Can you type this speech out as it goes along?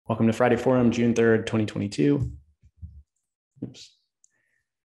Welcome to Friday Forum, June 3rd, 2022. Oops.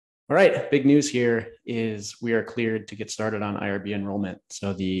 All right, big news here is we are cleared to get started on IRB enrollment.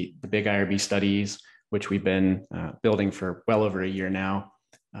 So the big IRB studies, which we've been building for well over a year now,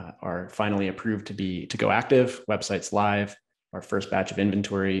 are finally approved to go active. Website's live. Our first batch of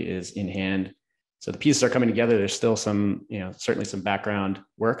inventory is in hand. So the pieces are coming together. There's still some, certainly some background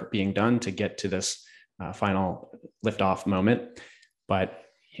work being done to get to this final liftoff moment, but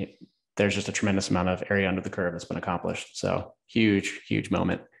there's just a tremendous amount of area under the curve that's been accomplished. So huge, huge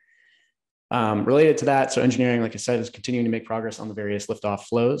moment. Related to that, so engineering, like I said, is continuing to make progress on the various liftoff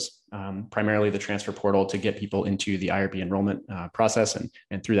flows, primarily the transfer portal to get people into the IRB enrollment process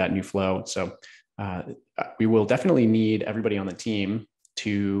and through that new flow. So we will definitely need everybody on the team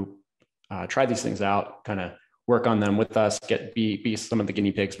to try these things out, kind of work on them with us, be some of the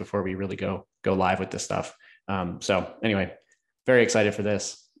guinea pigs before we really go live with this stuff. So anyway, very excited for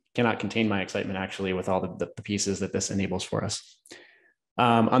this. Cannot contain my excitement actually with all the pieces that this enables for us.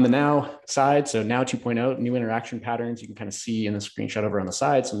 On the Now side, so Now 2.0, new interaction patterns. You can kind of see in the screenshot over on the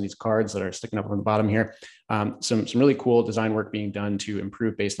side, some of these cards that are sticking up on the bottom here. Some really cool design work being done to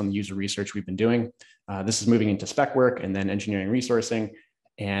improve based on the user research we've been doing. This is moving into spec work and then engineering resourcing.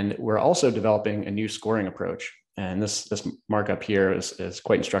 And we're also developing a new scoring approach. And this markup here is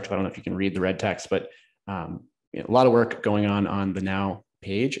quite instructive. I don't know if you can read the red text, but a lot of work going on the Now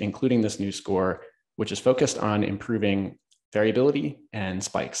page, including this new score, which is focused on improving variability and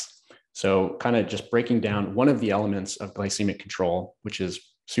spikes. So kind of just breaking down one of the elements of glycemic control, which is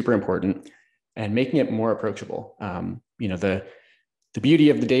super important, and making it more approachable. The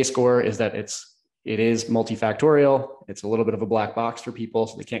beauty of the day score is that it is multifactorial. It's a little bit of a black box for people,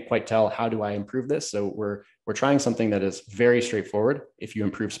 so they can't quite tell, how do I improve this? So we're trying something that is very straightforward. If you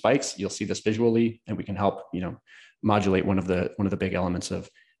improve spikes, you'll see this visually, and we can help modulate one of the big elements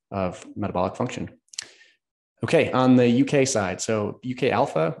of metabolic function. Okay, on the UK side, so UK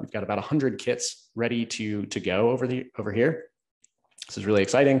Alpha, we've got about 100 kits ready to go over here. This is really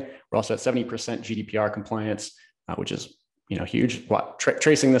exciting. We're also at 70% GDPR compliance, which is huge.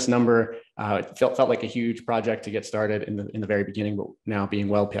 Tracing this number, it felt like a huge project to get started in the very beginning, but now being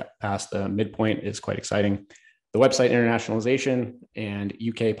well past the midpoint is quite exciting. The website internationalization and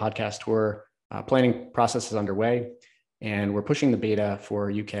UK podcast tour planning process is underway, and we're pushing the beta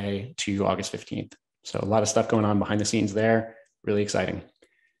for UK to August 15th. So a lot of stuff going on behind the scenes there, really exciting.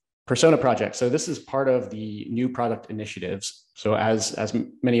 Persona project. So this is part of the new product initiatives. So as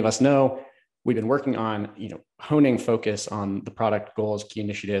many of us know, we've been working on honing focus on the product goals, key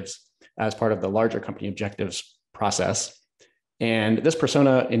initiatives as part of the larger company objectives process. And this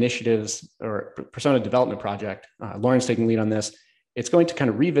persona initiatives or persona development project, Lauren's taking lead on this. It's going to kind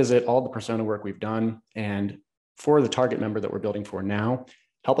of revisit all the persona work we've done, and for the target member that we're building for now,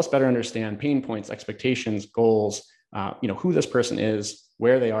 help us better understand pain points, expectations, goals, who this person is,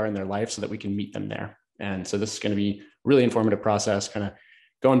 where they are in their life, so that we can meet them there. And so this is going to be a really informative process, kind of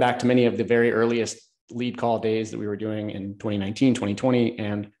going back to many of the very earliest lead call days that we were doing in 2019, 2020,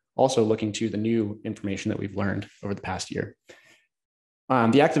 and also looking to the new information that we've learned over the past year.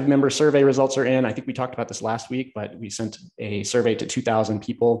 The active member survey results are in. I think we talked about this last week, but we sent a survey to 2,000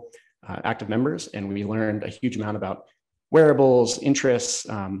 people, active members, and we learned a huge amount about wearables, interests.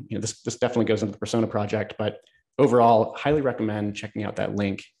 This definitely goes into the persona project, but overall, highly recommend checking out that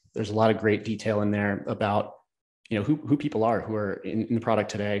link. There's a lot of great detail in there about who people are who are in the product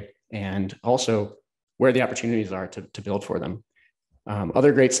today, and also where the opportunities are to build for them.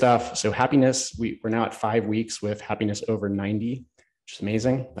 Other great stuff. So happiness, we're now at 5 weeks with happiness over 90, which is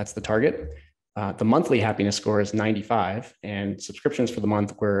amazing. That's the target. The monthly happiness score is 95, and subscriptions for the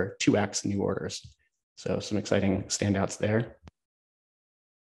month were 2x new orders. So some exciting standouts there.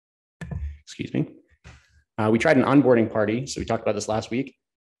 Excuse me. We tried an onboarding party. So we talked about this last week.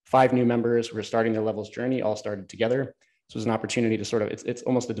 5 new members who are starting their levels journey, all started together. This was an opportunity to sort of, it's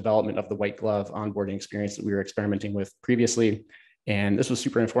almost a development of the white glove onboarding experience that we were experimenting with previously. And this was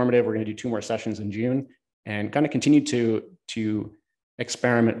super informative. We're going to do 2 more sessions in June and kind of continue to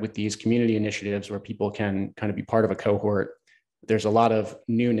experiment with these community initiatives where people can kind of be part of a cohort. There's a lot of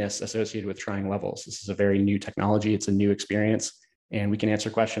newness associated with trying levels. This is a very new technology. It's a new experience, and we can answer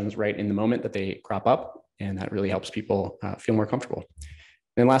questions right in the moment that they crop up. And that really helps people feel more comfortable.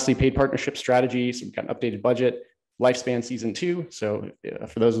 And lastly, paid partnership strategy. So we've got an updated budget, Lifespan Season 2. So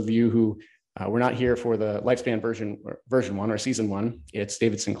for those of you who were not here for the Lifespan version 1 or Season 1, it's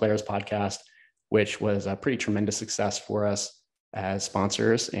David Sinclair's podcast, which was a pretty tremendous success for us as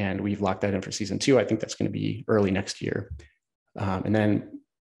sponsors. And we've locked that in for Season 2. I think that's going to be early next year. And then,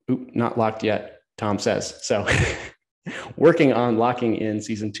 not locked yet, Tom says. So working on locking in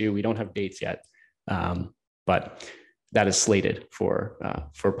season 2. We don't have dates yet, but that is slated for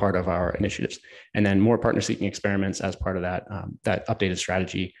part of our initiatives. And then more partner seeking experiments as part of that, that updated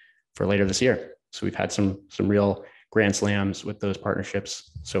strategy for later this year. So we've had some real grand slams with those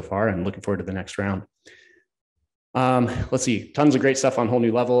partnerships so far, and looking forward to the next round. Let's see, tons of great stuff on Whole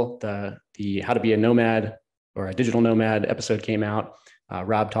New Level. The How to Be a Nomad or a Digital Nomad episode came out.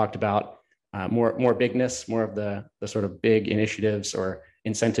 Rob talked about more bigness, more of the sort of big initiatives or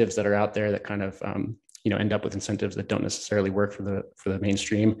incentives that are out there that kind of end up with incentives that don't necessarily work for the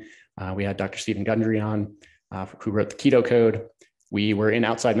mainstream. We had Dr. Stephen Gundry on, who wrote the Keto Code. We were in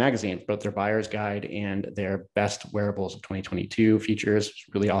Outside Magazine, both their buyer's guide and their best wearables of 2022 features. It's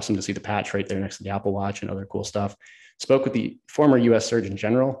really awesome to see the patch right there next to the Apple Watch and other cool stuff. Spoke with the former US Surgeon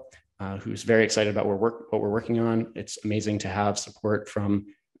General, who's very excited about what we're working on. It's amazing to have support from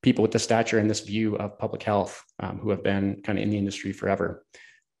people with this stature and this view of public health, who have been kind of in the industry forever.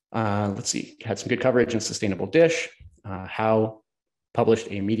 Let's see, had some good coverage in Sustainable Dish. How published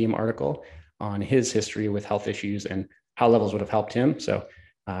a Medium article on his history with health issues and how levels would have helped him. So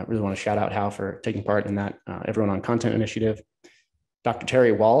really want to shout out How for taking part in that Everyone on Content initiative. Dr.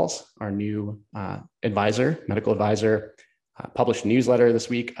 Terry Walls, our new medical advisor, published a newsletter this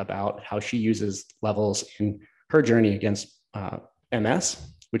week about how she uses levels in her journey against MS,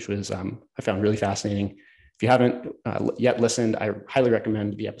 which was I found really fascinating. If you haven't yet listened, I highly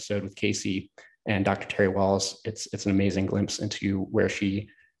recommend the episode with Casey and Dr. Terry Walls. It's an amazing glimpse into where she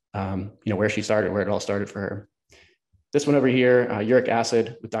started, where it all started for her. This one over here, uric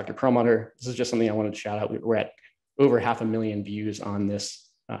acid with Dr. Perlmutter. This is just something I wanted to shout out. We're at over 500,000 views on this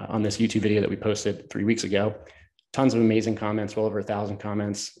YouTube video that we posted 3 weeks ago. Tons of amazing comments, well over 1,000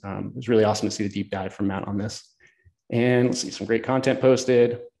 comments. It was really awesome to see the deep dive from Matt on this. And let's see, some great content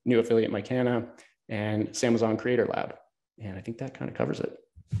posted, new affiliate Mycana, and Samazon Creator Lab. And I think that kind of covers it.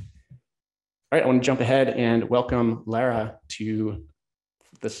 All right, I want to jump ahead and welcome Lara to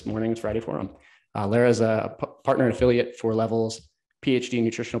this morning's Friday Forum. Lara is a partner and affiliate for Levels, PhD in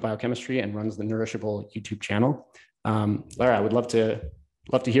nutritional biochemistry, and runs the Nourishable YouTube channel. Lara, I would love to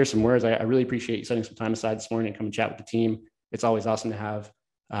hear some words. I really appreciate you setting some time aside this morning and come and chat with the team. It's always awesome to have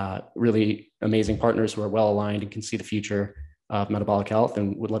really amazing partners who are well aligned and can see the future of metabolic health,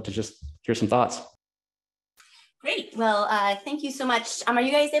 and would love to just hear some thoughts. Great. Well, thank you so much. Are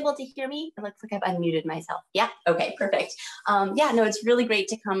you guys able to hear me? It looks like I've unmuted myself. Yeah. Okay, perfect. Yeah, no, it's really great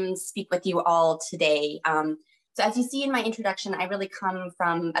to come speak with you all today. So as you see in my introduction, I really come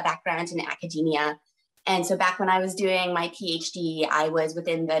from a background in academia. And so back when I was doing my PhD, I was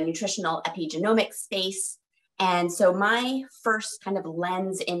within the nutritional epigenomics space. And so my first kind of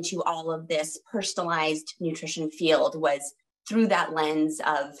lens into all of this personalized nutrition field was through that lens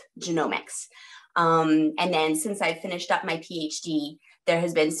of genomics. And then since I finished up my PhD, there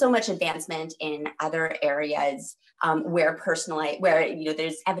has been so much advancement in other areas where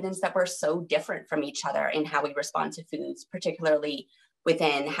there's evidence that we're so different from each other in how we respond to foods, particularly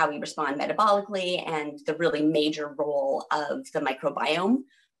within how we respond metabolically and the really major role of the microbiome.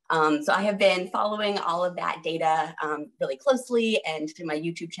 So I have been following all of that data really closely, and through my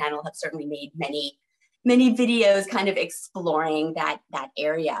YouTube channel have certainly made many videos kind of exploring that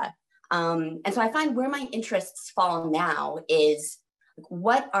area. And so I find where my interests fall now is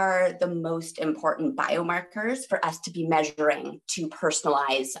what are the most important biomarkers for us to be measuring to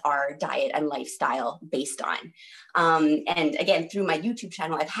personalize our diet and lifestyle based on. And again, through my YouTube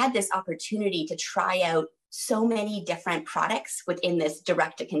channel, I've had this opportunity to try out so many different products within this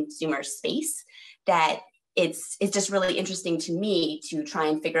direct-to-consumer space that it's just really interesting to me to try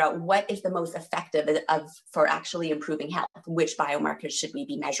and figure out what is the most effective for actually improving health. Which biomarkers should we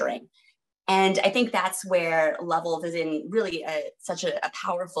be measuring? And I think that's where Levels is in really such a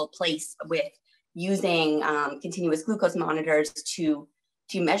powerful place with using continuous glucose monitors to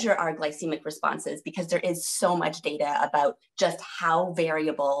measure our glycemic responses, because there is so much data about just how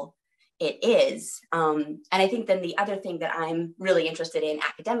variable it is. And I think then the other thing that I'm really interested in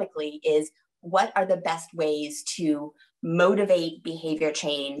academically is what are the best ways to motivate behavior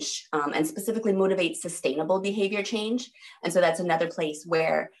change and specifically motivate sustainable behavior change. And so that's another place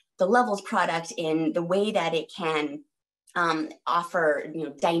where the Levels product, in the way that it can offer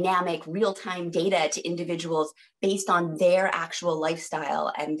dynamic real-time data to individuals based on their actual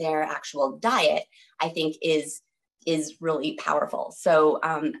lifestyle and their actual diet, I think is really powerful. So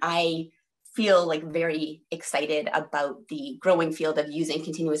I feel like very excited about the growing field of using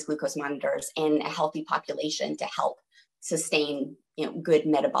continuous glucose monitors in a healthy population to help sustain good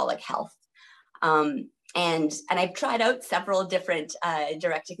metabolic health. And I've tried out several different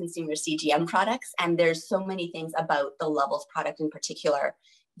direct-to-consumer CGM products, and there's so many things about the Levels product in particular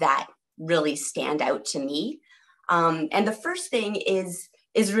that really stand out to me. And the first thing is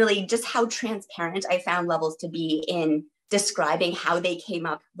really just how transparent I found Levels to be in describing how they came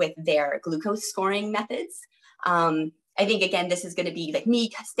up with their glucose scoring methods. I think, again, this is going to be like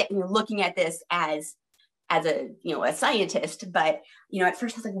me looking at this as a scientist, but at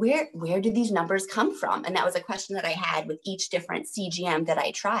first I was like, where did these numbers come from? And that was a question that I had with each different CGM that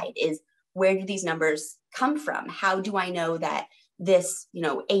I tried, is where do these numbers come from? How do I know that this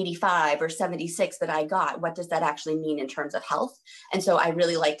 85 or 76 that I got, what does that actually mean in terms of health? And so I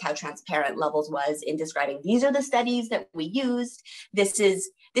really liked how transparent Levels was in describing, these are the studies that we used, this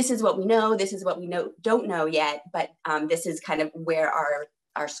is what we know, this is what we don't know yet, but this is kind of where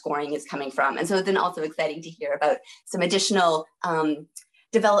our scoring is coming from. And so it's been also exciting to hear about some additional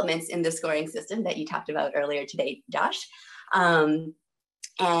developments in the scoring system that you talked about earlier today, Josh.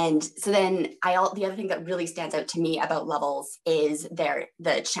 And so then the other thing that really stands out to me about Levels is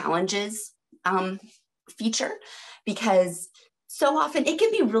the challenges feature, because so often it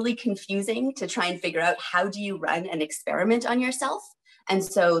can be really confusing to try and figure out, how do you run an experiment on yourself? And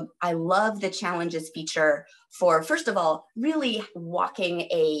so I love the challenges feature for, first of all, really walking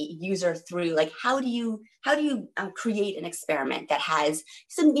a user through, like, how do you create an experiment that has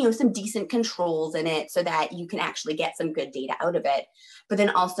some decent controls in it so that you can actually get some good data out of it. But then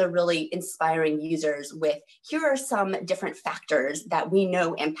also really inspiring users with, here are some different factors that we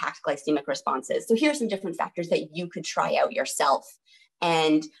know impact glycemic responses. So here are some different factors that you could try out yourself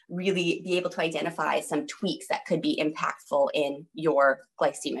and really be able to identify some tweaks that could be impactful in your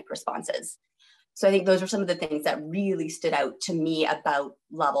glycemic responses. So I think those are some of the things that really stood out to me about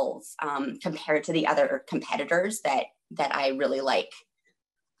Levels compared to the other competitors that I really like.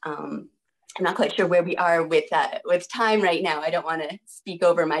 I'm not quite sure where we are with time right now. I don't want to speak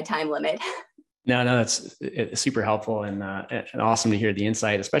over my time limit. No, that's super helpful and awesome to hear the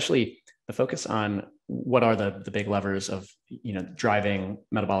insight, especially the focus on what are the big levers of driving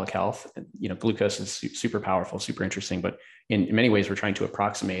metabolic health. Glucose is super powerful, super interesting, but in many ways we're trying to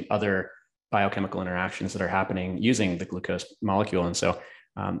approximate other biochemical interactions that are happening using the glucose molecule. And so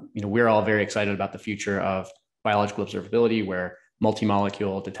we're all very excited about the future of biological observability, where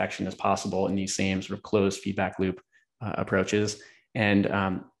multi-molecule detection is possible in these same sort of closed feedback loop approaches. And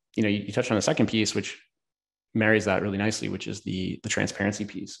you touched on the second piece, which marries that really nicely, which is the transparency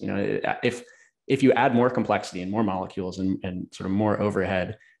piece. If you add more complexity and more molecules and sort of more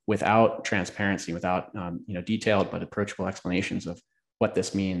overhead without transparency, without detailed but approachable explanations of what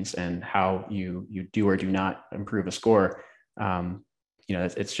this means and how you do or do not improve a score,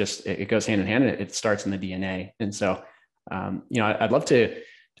 it's just, it goes hand in hand, and it starts in the DNA. And so I'd love to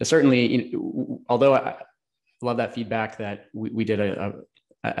certainly, although I love that feedback that we did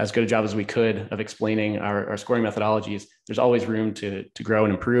as good a job as we could of explaining our scoring methodologies, there's always room to grow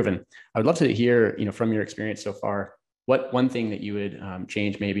and improve. And I would love to hear, from your experience so far, what one thing that you would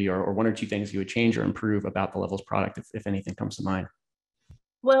change maybe, or one or two things you would change or improve about the Levels product, if anything comes to mind.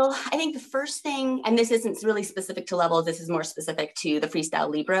 Well, I think the first thing, and this isn't really specific to Levels, this is more specific to the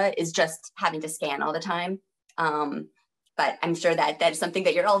Freestyle Libre, is just having to scan all the time. But I'm sure that is something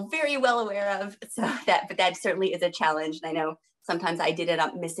that you're all very well aware of. So but that certainly is a challenge. And I know sometimes I did end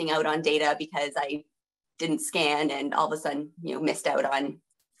up missing out on data because I didn't scan and all of a sudden, missed out on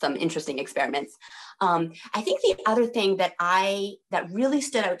some interesting experiments. I think the other thing that really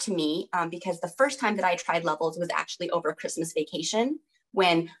stood out to me, because the first time that I tried Levels was actually over Christmas vacation,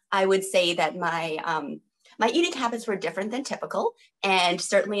 when I would say that my eating habits were different than typical and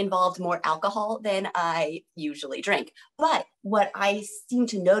certainly involved more alcohol than I usually drink. But what I seemed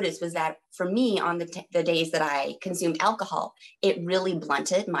to notice was that for me, on the days that I consumed alcohol, it really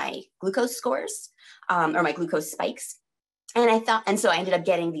blunted my glucose scores or my glucose spikes. And so I ended up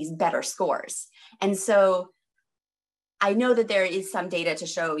getting these better scores. And so I know that there is some data to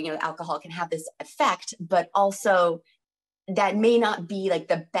show, alcohol can have this effect, but also that may not be like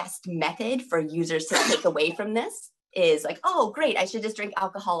the best method for users to take away from this, is like, oh, great, I should just drink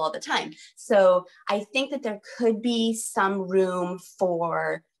alcohol all the time. So I think that there could be some room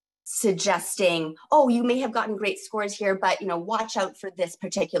for suggesting, oh, you may have gotten great scores here, but watch out for this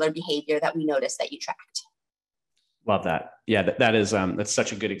particular behavior that we noticed that you tracked. Love that. Yeah, that is that's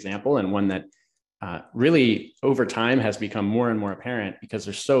such a good example, and one that really over time has become more and more apparent because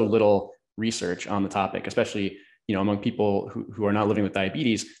there's so little research on the topic, especially among people who are not living with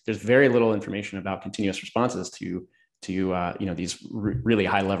diabetes. There's very little information about continuous responses to these really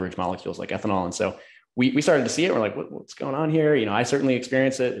high leverage molecules like ethanol. And so we started to see it. We're like, what's going on here? You know, I certainly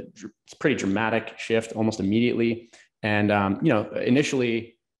experienced it. It's a pretty dramatic shift almost immediately. And, you know,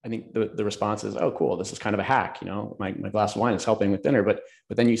 initially, I think the response is, oh, cool, this is kind of a hack. You know, my glass of wine is helping with dinner. But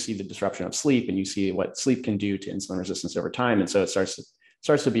then you see the disruption of sleep, and you see what sleep can do to insulin resistance over time. And so it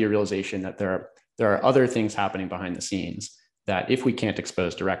starts to be a realization that there are other things happening behind the scenes that if we can't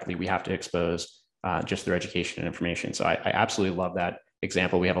expose directly, we have to expose just through education and information. So I absolutely love that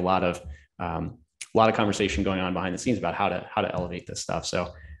example. We have a lot of conversation going on behind the scenes about how to elevate this stuff.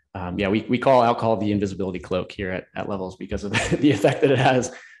 So yeah, we call alcohol the invisibility cloak here at Levels because of the effect that it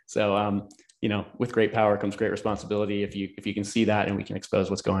has. So you know, with great power comes great responsibility. If you can see that and we can expose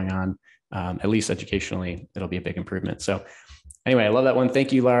what's going on, at least educationally, it'll be a big improvement. So anyway, I love that one.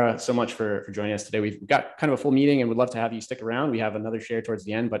 Thank you, Lara, so much for joining us today. We've got kind of a full meeting and would love to have you stick around. We have another share towards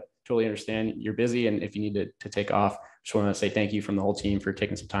the end, but totally understand you're busy. And if you need to take off, just want to say thank you from the whole team for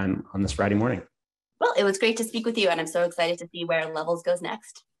taking some time on this Friday morning. Well, it was great to speak with you, and I'm so excited to see where Levels goes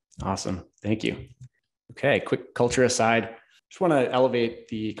next. Awesome. Thank you. Okay, quick culture aside. Just want to elevate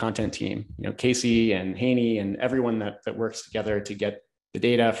the content team, you know, Casey and Haney and everyone that works together to get the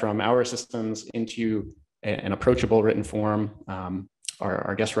data from our systems into an approachable written form.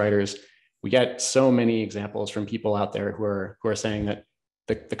 Our guest writers, we get so many examples from people out there who are saying that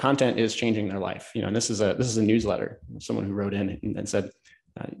the content is changing their life. You know, and this is a newsletter. Someone who wrote in and said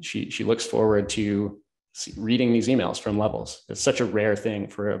she looks forward to reading these emails from Levels. It's such a rare thing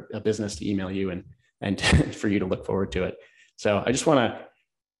for a business to email you and for you to look forward to it. So I just want to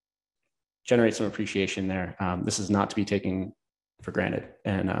generate some appreciation there. This is not to be taken for granted,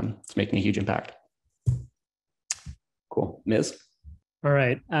 and it's making a huge impact. Cool. Ms.? All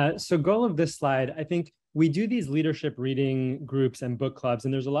right. So goal of this slide, I think we do these leadership reading groups and book clubs,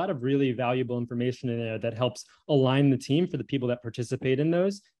 and there's a lot of really valuable information in there that helps align the team for the people that participate in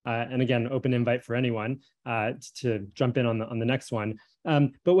those. And again, open invite for anyone to jump in on the next one.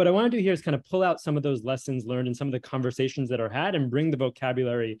 But what I want to do here is kind of pull out some of those lessons learned and some of the conversations that are had and bring the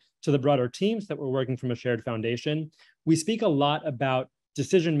vocabulary to the broader teams that we're working from a shared foundation. We speak a lot about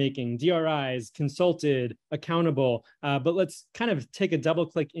decision-making, DRIs, consulted, accountable, but let's kind of take a double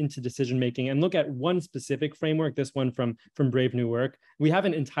click into decision-making and look at one specific framework, this one from Brave New Work. We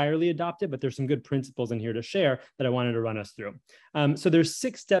haven't entirely adopted, but there's some good principles in here to share that I wanted to run us through. So there's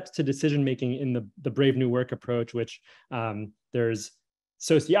 6 steps to decision-making in the Brave New Work approach, which there's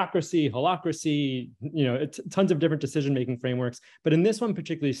sociocracy, holacracy, you know, tons of different decision-making frameworks. But in this one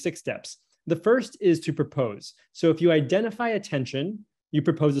particularly, 6 steps. The first is to propose. So if you identify a tension, you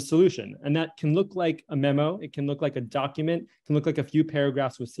propose a solution. And that can look like a memo. It can look like a document. It can look like a few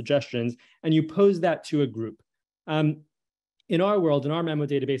paragraphs with suggestions. And you pose that to a group. In our world, in our memo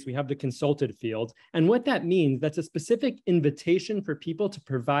database, we have the consulted field. And what that means, that's a specific invitation for people to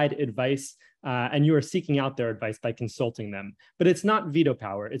provide advice. And you are seeking out their advice by consulting them. But it's not veto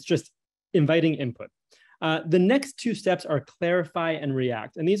power. It's just inviting input. The next 2 steps are clarify and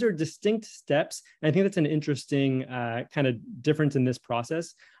react. And these are distinct steps. And I think that's an interesting kind of difference in this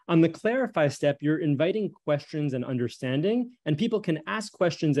process. On the clarify step, you're inviting questions and understanding, and people can ask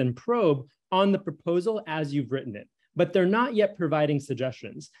questions and probe on the proposal as you've written it. But they're not yet providing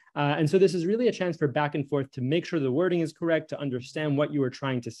suggestions. And so this is really a chance for back and forth to make sure the wording is correct, to understand what you were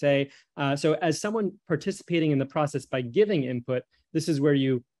trying to say. So as someone participating in the process by giving input, this is where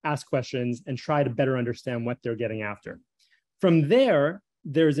you ask questions and try to better understand what they're getting after. From there,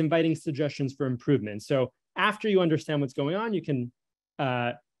 there's inviting suggestions for improvement. So after you understand what's going on, you can,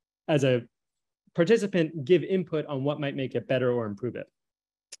 as a participant, give input on what might make it better or improve it.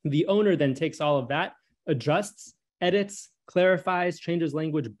 The owner then takes all of that, adjusts, edits, clarifies, changes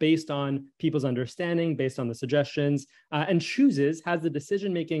language based on people's understanding, based on the suggestions, and has the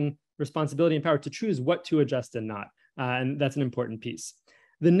decision-making responsibility and power to choose what to adjust and not. And that's an important piece.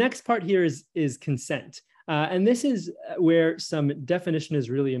 The next part here is consent. And this is where some definition is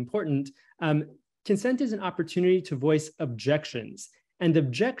really important. Consent is an opportunity to voice objections. And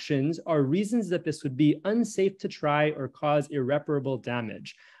objections are reasons that this would be unsafe to try or cause irreparable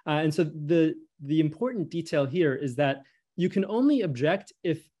damage. And so the important detail here is that you can only object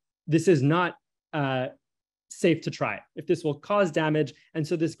if this is not safe to try, if this will cause damage. And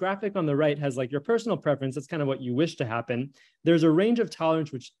so this graphic on the right has like your personal preference. That's kind of what you wish to happen. There's a range of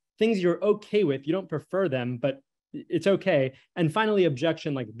tolerance, which things you're okay with, you don't prefer them, but it's okay. And finally,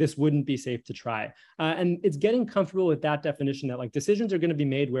 objection, like this wouldn't be safe to try. And it's getting comfortable with that definition that like decisions are going to be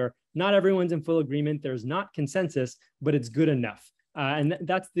made where not everyone's in full agreement. There's not consensus, but it's good enough. And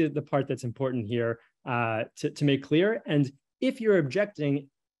that's the part that's important here to make clear. And if you're objecting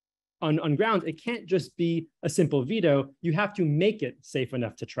on grounds, it can't just be a simple veto. You have to make it safe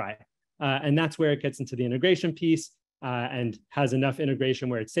enough to try. And that's where it gets into the integration piece and has enough integration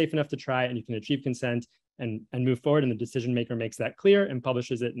where it's safe enough to try and you can achieve consent and move forward, and the decision maker makes that clear and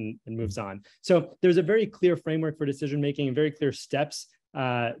publishes it and moves on. So there's a very clear framework for decision making and very clear steps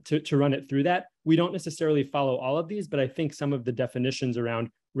to run it through that. We don't necessarily follow all of these, but I think some of the definitions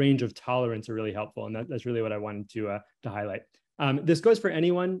around range of tolerance are really helpful, and that's really what I wanted to highlight. This goes for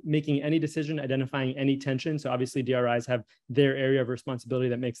anyone making any decision, identifying any tension. So obviously DRIs have their area of responsibility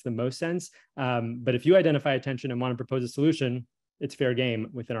that makes the most sense. But if you identify a tension and want to propose a solution, it's fair game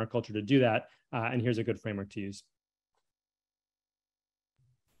within our culture to do that. And here's a good framework to use.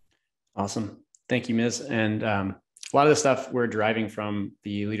 Awesome. Thank you, Ms. And a lot of the stuff we're deriving from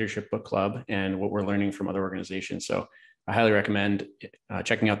the Leadership Book Club and what we're learning from other organizations. So I highly recommend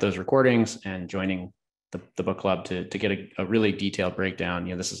checking out those recordings and joining the book club to get a really detailed breakdown.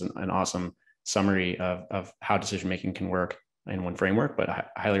 You know, this is an awesome summary of how decision-making can work in one framework, but I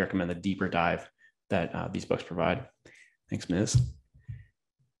highly recommend the deeper dive that these books provide. Thanks, Ms.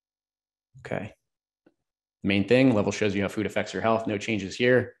 Okay. Main thing, level shows you how food affects your health. No changes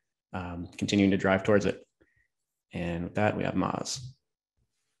here. Continuing to drive towards it. And with that, we have Maz.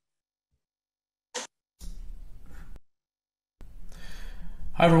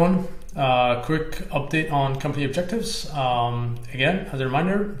 Hi, everyone. Quick update on company objectives. Again, as a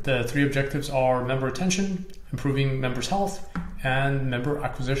reminder, the 3 objectives are member retention, improving members' health, and member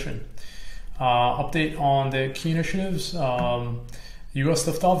acquisition. Update on the key initiatives. US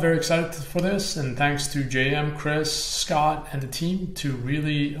Liftoff, very excited for this, and thanks to JM, Chris, Scott, and the team to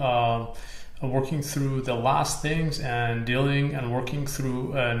really working through the last things and dealing and working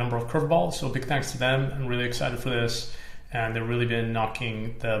through a number of curveballs. So big thanks to them. I'm really excited for this, and they've really been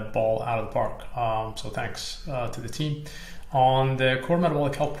knocking the ball out of the park. So thanks to the team. On the core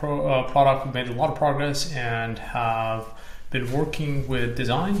metabolic health product, we've made a lot of progress and have been working with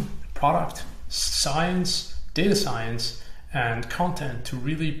design, product, science, data science, and content to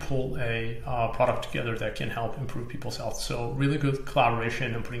really pull a product together that can help improve people's health. So really good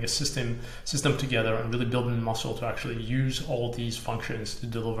collaboration and putting a system together and really building muscle to actually use all these functions to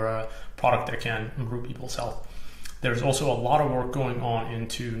deliver a product that can improve people's health. There's also a lot of work going on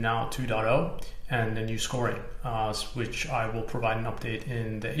into now 2.0 and the new scoring, which I will provide an update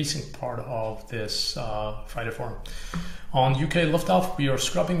in the async part of this Friday forum. On UK Liftoff, we are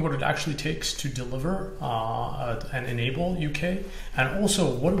scrubbing what it actually takes to deliver and enable UK, and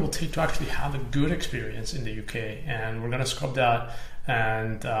also what it will take to actually have a good experience in the UK. And we're going to scrub that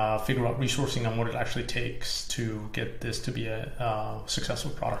and figure out resourcing on what it actually takes to get this to be a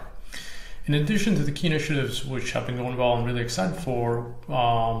successful product. In addition to the key initiatives which have been going well, I'm really excited for,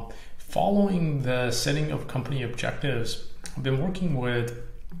 following the setting of company objectives, I've been working with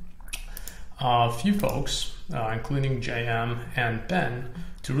a few folks, including JM and Ben,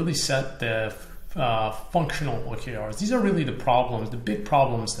 to really set the functional OKRs. These are really the problems, the big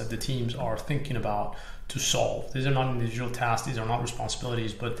problems that the teams are thinking about to solve. These are not individual tasks, these are not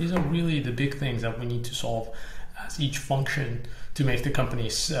responsibilities, but these are really the big things that we need to solve as each function to make the company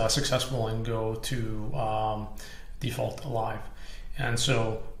successful and go to default alive. And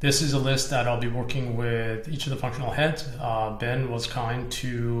so this is a list that I'll be working with each of the functional heads. Ben was kind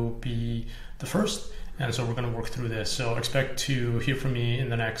to be the first, and so we're going to work through this. So expect to hear from me in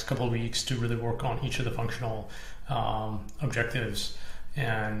the next couple of weeks to really work on each of the functional objectives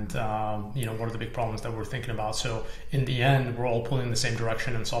and what are the big problems that we're thinking about. So in the end, we're all pulling in the same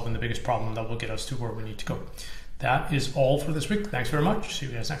direction and solving the biggest problem that will get us to where we need to go. That is all for this week. Thanks very much. See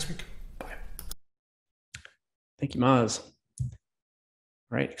you guys next week. Bye. Thank you, Maz.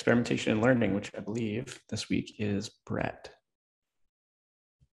 All right, experimentation and learning, which I believe this week is Brett.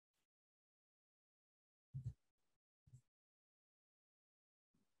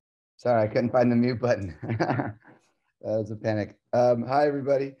 Sorry, I couldn't find the mute button. That was a panic. Hi,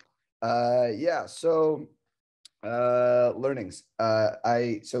 everybody. Learnings.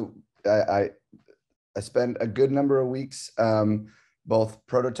 I spent a good number of weeks both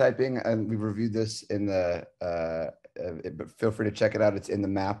prototyping, and we've reviewed this in the, but feel free to check it out. It's in the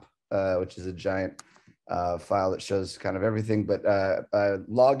map, which is a giant file that shows kind of everything. But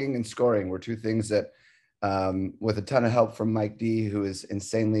logging and scoring were two things that, with a ton of help from Mike D, who is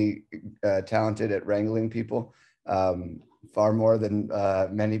insanely talented at wrangling people, far more than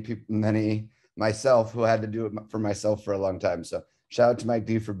many myself, who had to do it for myself for a long time. So shout out to Mike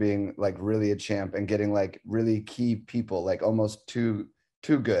D for being like really a champ and getting like really key people, like almost too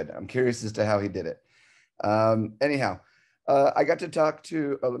good. I'm curious as to how he did it. Anyhow, I got to talk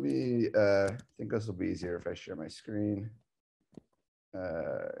to, I think this will be easier if I share my screen.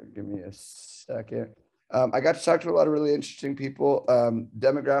 Give me a second. I got to talk to a lot of really interesting people.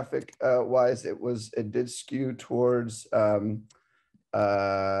 Demographic wise, it did skew towards, am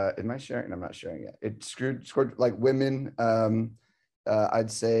I sharing? I'm not sharing yet. It scored like women,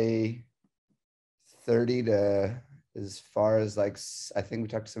 I'd say 30 to as far as like, I think we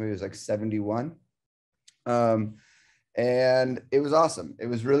talked to somebody who was like 71. And it was awesome. It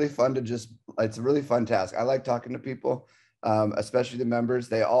was really fun to it's a really fun task. I like talking to people, especially the members.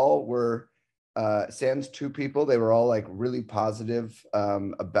 They all were, sans 2 people, they were all like really positive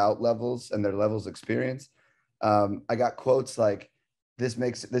about levels and their levels experience. I got quotes like, this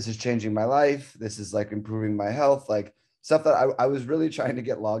is changing my life. This is like improving my health, like stuff that I was really trying to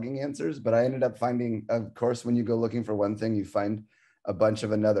get logging answers, but I ended up finding, of course, when you go looking for one thing, you find a bunch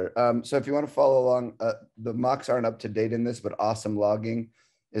of another. So if you want to follow along, the mocks aren't up to date in this, but awesome logging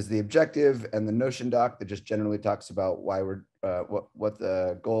is the objective, and the Notion doc that just generally talks about why we're what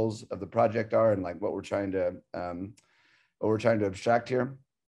the goals of the project are and like what we're trying to abstract here.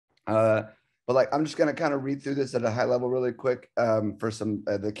 But like, I'm just going to kind of read through this at a high level really quick for some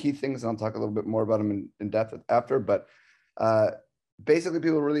the key things, and I'll talk a little bit more about them in depth after. But basically,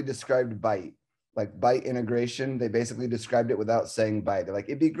 people really described bite, like bite integration. They basically described it without saying bite. They're like,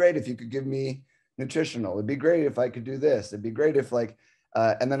 it'd be great if you could give me nutritional. It'd be great if I could do this. It'd be great if like,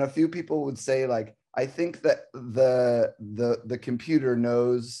 and then a few people would say like, I think that the computer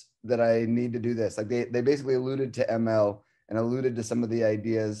knows that I need to do this. Like they basically alluded to ML and alluded to some of the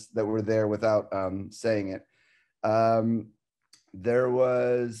ideas that were there without saying it. There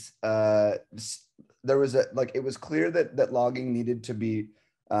was it was clear that logging needed to be,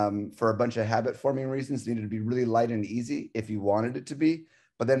 for a bunch of habit forming reasons, needed to be really light and easy if you wanted it to be.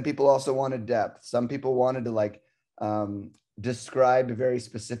 But then people also wanted depth. Some people wanted to like describe very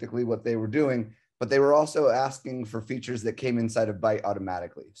specifically what they were doing, but they were also asking for features that came inside of Byte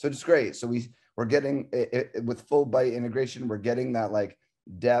automatically. So it's great. So we're getting it with full Byte integration, we're getting that like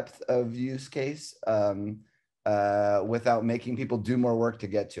depth of use case without making people do more work to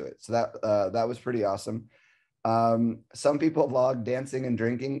get to it. So that was pretty awesome. Some people logged dancing and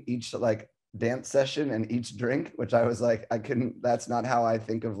drinking, each like dance session and each drink, which I was like, that's not how I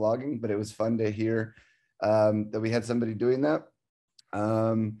think of logging, but it was fun to hear that we had somebody doing that.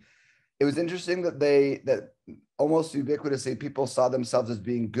 It was interesting that almost ubiquitously people saw themselves as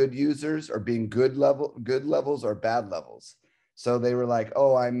being good users or being good levels or bad levels. So they were like,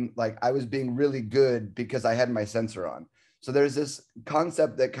 oh, I was being really good because I had my sensor on. So there's this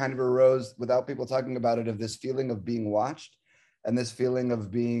concept that kind of arose without people talking about it, of this feeling of being watched and this feeling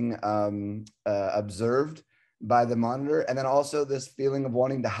of being observed by the monitor. And then also this feeling of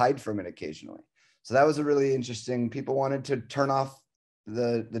wanting to hide from it occasionally. So that was a really interesting, people wanted to turn off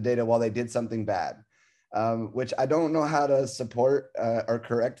the data while they did something bad, which I don't know how to support or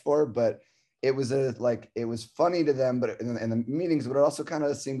correct for, but it was it was funny to them, but in the meetings, but it also kind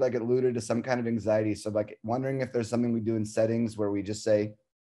of seemed like it alluded to some kind of anxiety. So like wondering if there's something we do in settings where we just say,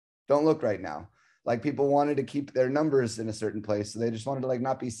 don't look right now. Like people wanted to keep their numbers in a certain place. So they just wanted to like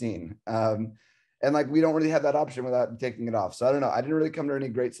not be seen. And like, we don't really have that option without taking it off. So I don't know. I didn't really come to any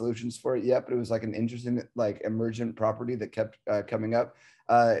great solutions for it yet, but it was like an interesting, like emergent property that kept coming up.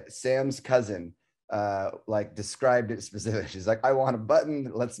 Sam's cousin like described it specifically. She's like, I want a button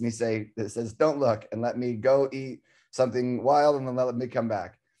that lets me say, that says, don't look, and let me go eat something wild and then let me come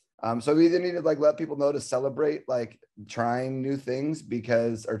back. So we either need to like let people know to celebrate like trying new things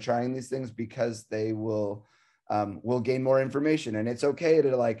or trying these things because they will gain more information. And it's okay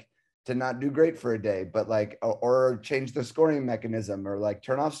to not do great for a day, but like, or change the scoring mechanism or like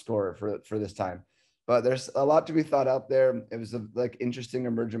turn off score for this time. But there's a lot to be thought out there. It was a like interesting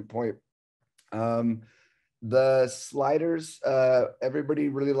emergent point. The sliders, everybody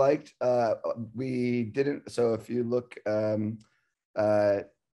really liked. We didn't, so if you look,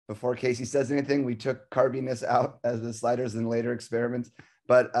 before Casey says anything, we took carbiness out as the sliders in later experiments,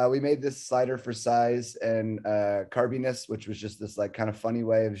 but we made this slider for size and carbiness, which was just this like kind of funny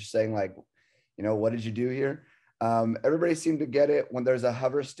way of just saying like, you know, what did you do here? Everybody seemed to get it when there's a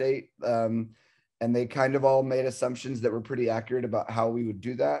hover state, and they kind of all made assumptions that were pretty accurate about how we would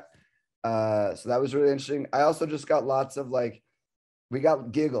do that. So that was really interesting. I also just got lots of like, we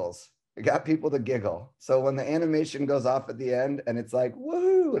got giggles. We got people to giggle. So when the animation goes off at the end and it's like,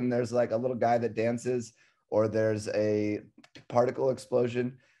 woohoo, and there's like a little guy that dances, or there's a particle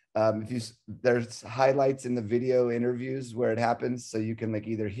explosion. There's highlights in the video interviews where it happens. So you can like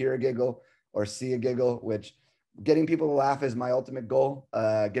either hear a giggle or see a giggle, which getting people to laugh is my ultimate goal.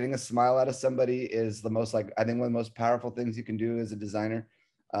 Getting a smile out of somebody is the most I think one of the most powerful things you can do as a designer,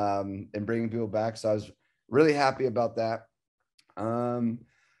 and bringing people back. So I was really happy about that.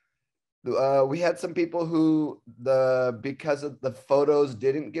 We had some people who because of the photos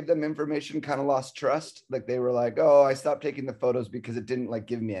didn't give them information, kind of lost trust. Like they were like, oh, I stopped taking the photos because it didn't like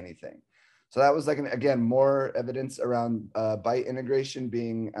give me anything. So that was like, again, more evidence around bite integration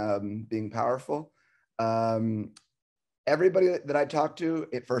being powerful. Everybody that I talked to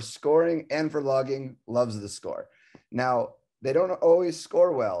for scoring and for logging loves the score. Now, they don't always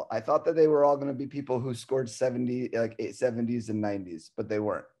score well. I thought that they were all going to be people who scored 70, like 70s and 90s, but they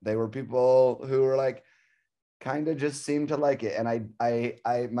weren't. They were people who were like, kind of just seemed to like it. And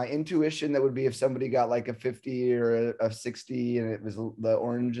my intuition that would be if somebody got like a 50 or a 60 and it was the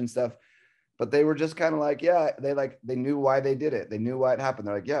orange and stuff, but they were just kind of like, yeah, they knew why they did it. They knew why it happened.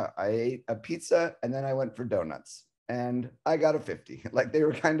 They're like, yeah, I ate a pizza and then I went for donuts and I got a 50. Like they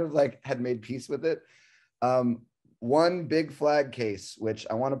were kind of like had made peace with it. One big flag case, which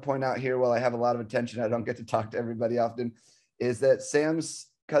I want to point out here while I have a lot of attention, I don't get to talk to everybody often, is that Sam's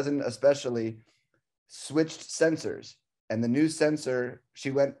cousin especially switched sensors. And the new sensor,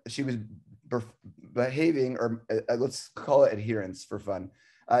 she was behaving, or let's call it adherence for fun.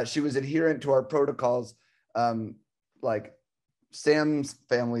 She was adherent to our protocols, like Sam's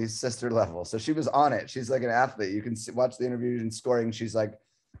family's sister level. So she was on it. She's like an athlete. You can watch the interview and scoring. She's like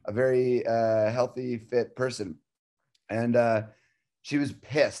a very healthy, fit person. And she was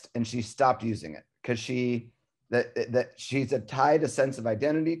pissed and she stopped using it because she's tied a sense of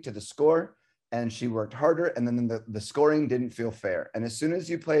identity to the score, and she worked harder. And then the scoring didn't feel fair. And as soon as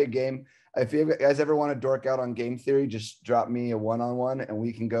you play a game, if you guys ever want to dork out on game theory, just drop me a one-on-one and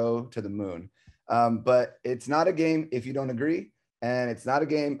we can go to the moon. But it's not a game if you don't agree, and it's not a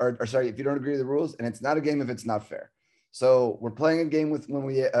game, or sorry, if you don't agree with the rules, and it's not a game if it's not fair. So we're playing a game with when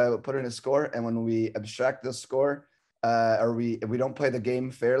we put in a score, and when we abstract the score, or if we don't play the game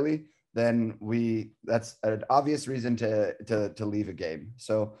fairly, then that's an obvious reason to leave a game.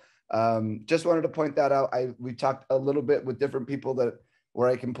 So just wanted to point that out. We talked a little bit with different people where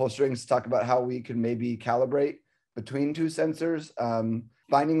I can pull strings to talk about how we can maybe calibrate between two sensors.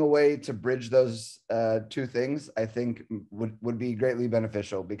 Finding a way to bridge those two things, I think would be greatly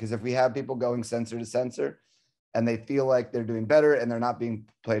beneficial, because if we have people going sensor to sensor and they feel like they're doing better and they're not being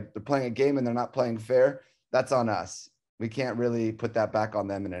played, they're playing a game and they're not playing fair, that's on us. We can't really put that back on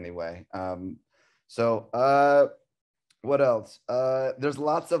them in any way. What else? There's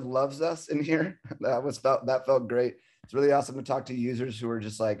lots of loves us in here. That felt great. It's really awesome to talk to users who are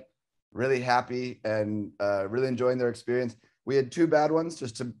just like really happy and really enjoying their experience. We had two bad ones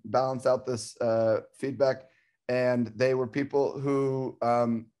just to balance out this feedback. And they were people who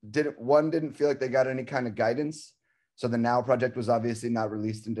didn't feel like they got any kind of guidance. So the Now project was obviously not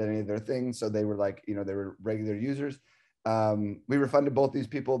released into any of their things. So they were like, they were regular users. We refunded both these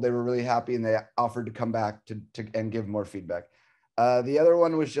people. They were really happy and they offered to come back and give more feedback. The other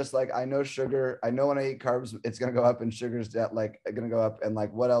one was just like, I know sugar, I know when I eat carbs, it's going to go up, and sugar's going to go up. And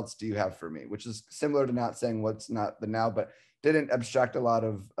like, what else do you have for me? Which is similar to not saying what's not the Now, but didn't abstract a lot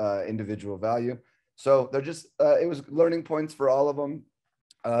of individual value. So they're just, it was learning points for all of them.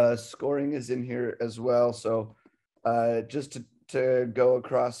 Scoring is in here as well. So just to go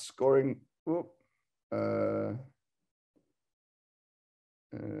across scoring, I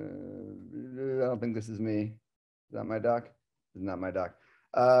don't think this is me. Is that my doc? It's not my doc.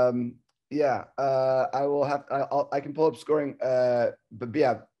 Yeah, I can pull up scoring, but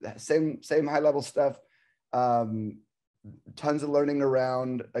yeah, same high level stuff. Tons of learning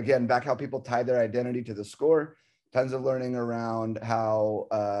around, again, back how people tie their identity to the score. Tons of learning around how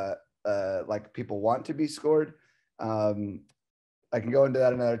like people want to be scored. I can go into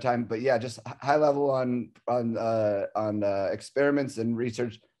that another time, but yeah, just high level on experiments and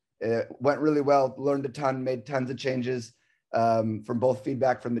research. It went really well. Learned a ton, made tons of changes from both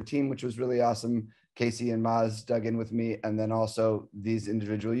feedback from the team, which was really awesome. Casey and Maz dug in with me, and then also these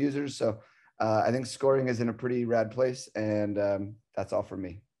individual users. So I think scoring is in a pretty rad place, and that's all for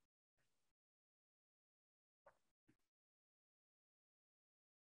me.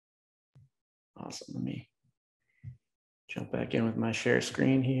 Awesome. Let me jump back in with my share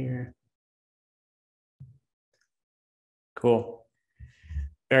screen here. Cool.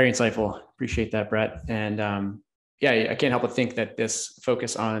 Very insightful. Appreciate that, Brett. And yeah, I can't help but think that this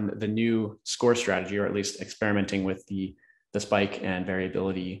focus on the new score strategy, or at least experimenting with the spike and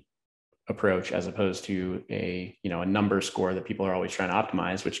variability approach, as opposed to a number score that people are always trying to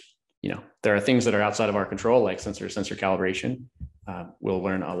optimize, which, there are things that are outside of our control, like sensor calibration. We'll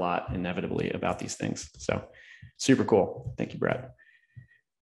learn a lot inevitably about these things. So super cool. Thank you, Brett.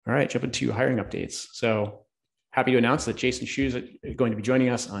 All right, jumping to hiring updates. So happy to announce that Jason Hsu's going to be joining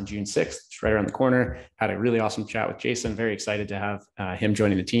us on June 6th. It's right around the corner. Had a really awesome chat with Jason. Very excited to have him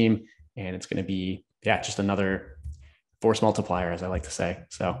joining the team. And it's going to be, just another force multiplier, as I like to say.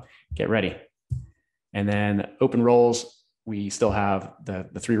 So get ready. And then open roles, we still have the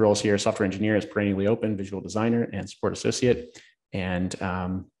 3 roles here. Software engineer is perennially open, visual designer, and support associate. And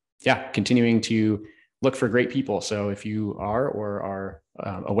continuing to look for great people. So if you are or are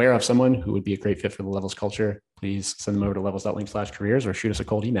aware of someone who would be a great fit for the Levels culture, please send them over to levels.link/careers or shoot us a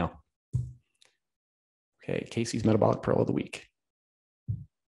cold email. Okay, Casey's Metabolic Pearl of the Week.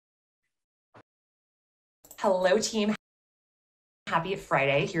 Hello, team. Happy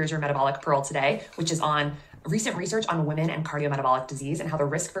Friday. Here's your Metabolic Pearl today, which is on recent research on women and cardiometabolic disease and how the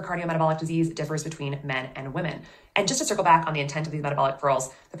risk for cardiometabolic disease differs between men and women. And just to circle back on the intent of these metabolic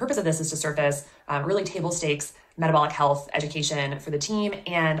pearls, the purpose of this is to surface really table stakes metabolic health education for the team,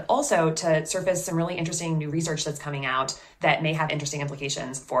 and also to surface some really interesting new research that's coming out that may have interesting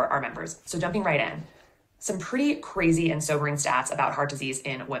implications for our members. So jumping right in, some pretty crazy and sobering stats about heart disease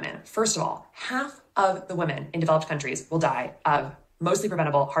in women. First of all, half of the women in developed countries will die of mostly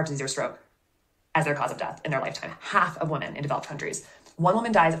preventable heart disease or stroke as their cause of death in their lifetime. Half of women in developed countries. 1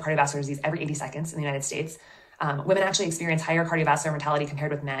 woman dies of cardiovascular disease every 80 seconds in the United States. Women actually experience higher cardiovascular mortality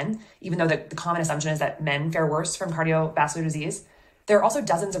compared with men, even though the common assumption is that men fare worse from cardiovascular disease. There are also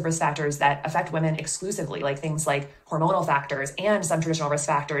dozens of risk factors that affect women exclusively, like things like hormonal factors and some traditional risk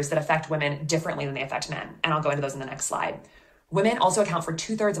factors that affect women differently than they affect men. And I'll go into those in the next slide. Women also account for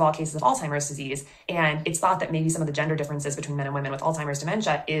 2/3 of all cases of Alzheimer's disease. And it's thought that maybe some of the gender differences between men and women with Alzheimer's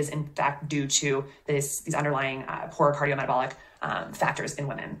dementia is in fact due to these underlying poor cardiometabolic factors in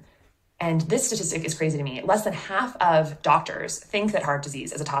women. And this statistic is crazy to me. Less than half of doctors think that heart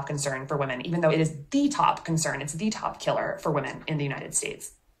disease is a top concern for women, even though it is the top concern. It's the top killer for women in the United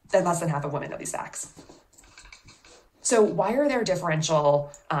States. And less than half of women know these facts. So why are there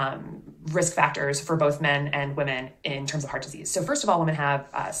differential risk factors for both men and women in terms of heart disease? So first of all, women have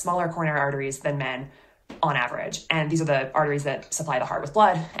smaller coronary arteries than men on average. And these are the arteries that supply the heart with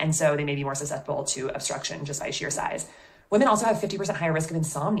blood. And so they may be more susceptible to obstruction just by sheer size. Women also have 50% higher risk of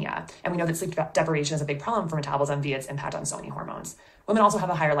insomnia. And we know that sleep deprivation is a big problem for metabolism via its impact on so many hormones. Women also have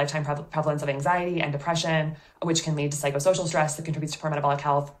a higher lifetime prevalence of anxiety and depression, which can lead to psychosocial stress that contributes to poor metabolic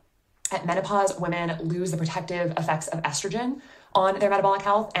health. At menopause, women lose the protective effects of estrogen on their metabolic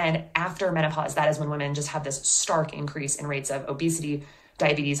health. And after menopause, that is when women just have this stark increase in rates of obesity,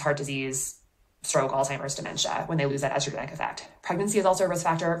 diabetes, heart disease, stroke, Alzheimer's, dementia, when they lose that estrogenic effect. Pregnancy is also a risk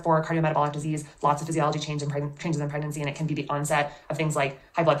factor for cardiometabolic disease. Lots of physiology changes in pregnancy, and it can be the onset of things like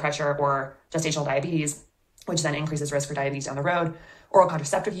high blood pressure or gestational diabetes, which then increases risk for diabetes down the road. Oral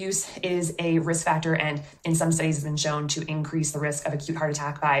contraceptive use is a risk factor, and in some studies has been shown to increase the risk of acute heart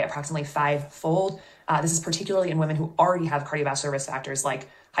attack by approximately 5-fold. This is particularly in women who already have cardiovascular risk factors like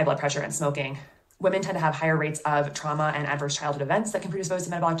high blood pressure and smoking. Women tend to have higher rates of trauma and adverse childhood events that can predispose to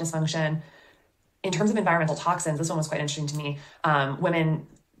metabolic dysfunction. In terms of environmental toxins, this one was quite interesting to me. Women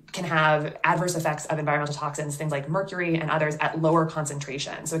can have adverse effects of environmental toxins, things like mercury and others, at lower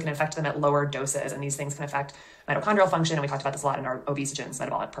concentration. So it can affect them at lower doses, and these things can affect mitochondrial function, and we talked about this a lot in our Obesogens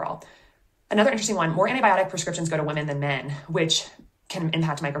Metabolic Pearl. Another interesting one, more antibiotic prescriptions go to women than men, which can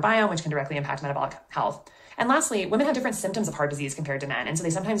impact microbiome, which can directly impact metabolic health. And lastly, women have different symptoms of heart disease compared to men, and so they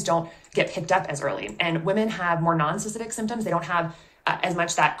sometimes don't get picked up as early. And women have more non-specific symptoms. They don't have as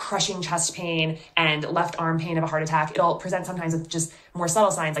much that crushing chest pain and left arm pain of a heart attack. It'll present sometimes with just more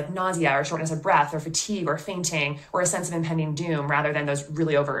subtle signs like nausea or shortness of breath or fatigue or fainting or a sense of impending doom rather than those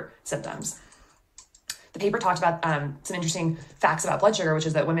really overt symptoms. The paper talked about some interesting facts about blood sugar, which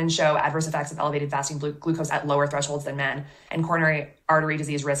is that women show adverse effects of elevated fasting glucose at lower thresholds than men, and coronary artery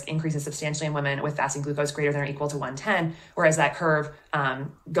disease risk increases substantially in women with fasting glucose greater than or equal to 110, whereas that curve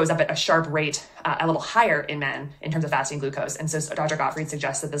goes up at a sharp rate, a little higher in men in terms of fasting glucose. And so Dr. Gottfried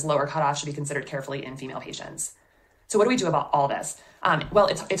suggests that this lower cutoff should be considered carefully in female patients. So what do we do about all this? Well,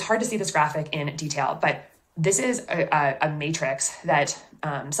 it's hard to see this graphic in detail, but this is a matrix that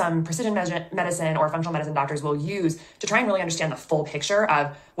some precision medicine or functional medicine doctors will use to try and really understand the full picture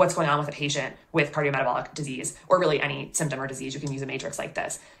of what's going on with a patient with cardiometabolic disease, or really any symptom or disease. You can use a matrix like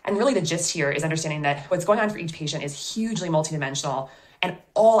this. And really the gist here is understanding that what's going on for each patient is hugely multidimensional, and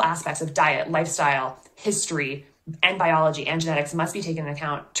all aspects of diet, lifestyle, history, and biology and genetics must be taken into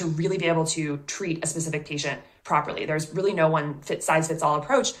account to really be able to treat a specific patient properly. There's really no one size fits all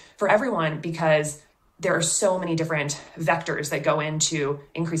approach for everyone, because there are so many different vectors that go into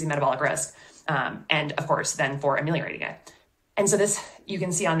increasing metabolic risk, and of course, then for ameliorating it. And so this, you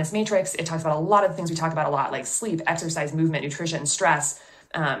can see on this matrix, it talks about a lot of the things we talk about a lot, like sleep, exercise, movement, nutrition, stress,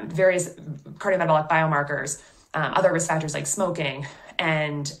 various cardiometabolic biomarkers, other risk factors like smoking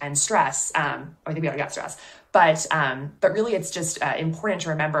and stress. I think we already got stress. But really, it's just important to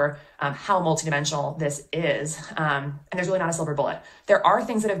remember how multidimensional this is. And there's really not a silver bullet. There are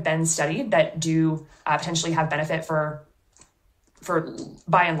things that have been studied that do potentially have benefit for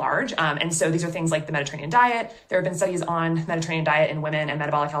by and large. And so these are things like the Mediterranean diet. There have been studies on Mediterranean diet in women and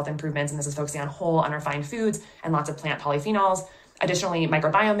metabolic health improvements, and this is focusing on whole, unrefined foods and lots of plant polyphenols. Additionally,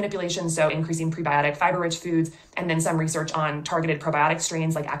 microbiome manipulation, so increasing prebiotic fiber-rich foods, and then some research on targeted probiotic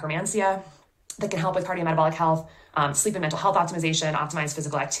strains like Akkermansia that can help with cardiometabolic health, sleep and mental health optimization, optimize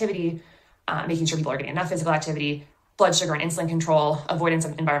physical activity, making sure people are getting enough physical activity, blood sugar and insulin control, avoidance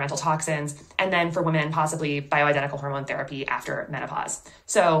of environmental toxins, and then for women, possibly bioidentical hormone therapy after menopause.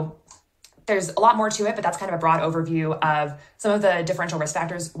 So there's a lot more to it, but that's kind of a broad overview of some of the differential risk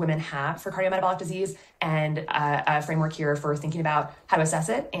factors women have for cardiometabolic disease and a framework here for thinking about how to assess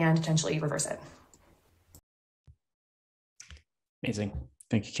it and potentially reverse it. Amazing.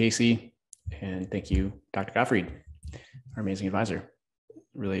 Thank you, Casey. And thank you, Dr. Gottfried, our amazing advisor.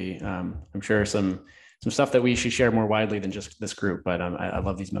 Really, I'm sure some stuff that we should share more widely than just this group, but I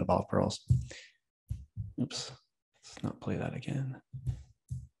love these metabolic pearls. Oops, let's not play that again.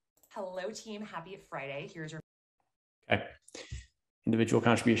 Hello, team. Happy Friday. Here's your... Okay, individual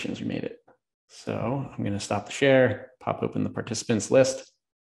contributions, we made it. So I'm going to stop the share, pop open the participants list,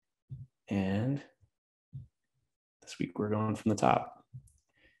 and this week we're going from the top.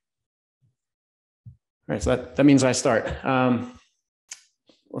 All right, so that means I start.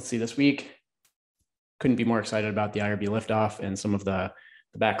 Let's see, this week, couldn't be more excited about the IRB liftoff and some of the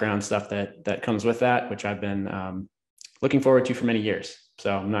background stuff that comes with that, which I've been looking forward to for many years.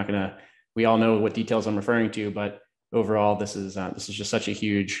 So I'm not gonna, we all know what details I'm referring to, but overall, this is just such a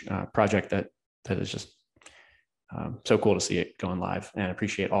huge project that is just so cool to see it going live, and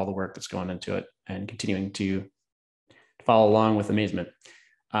appreciate all the work that's going into it and continuing to follow along with amazement.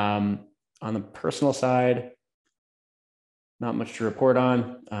 On the personal side, not much to report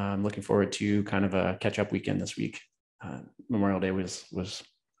on. I'm looking forward to kind of a catch-up weekend this week. Memorial Day was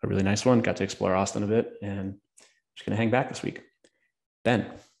a really nice one. Got to explore Austin a bit, and just gonna hang back this week. Ben.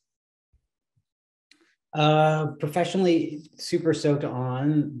 Professionally, super stoked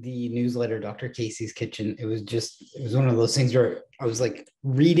on the newsletter, Dr. Casey's Kitchen. It was one of those things where I was like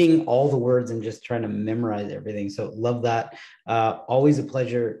reading all the words and just trying to memorize everything. So love that. Always a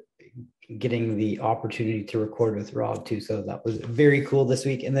pleasure getting the opportunity to record with Rob too. So that was very cool this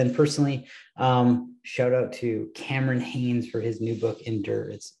week. And then personally, shout out to Cameron Haynes for his new book, Endure.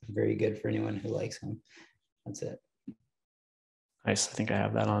 It's very good for anyone who likes him. That's it. Nice. I think I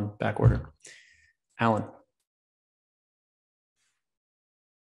have that on back order. Alan.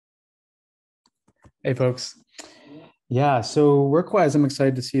 Hey, folks. Yeah, so work-wise, I'm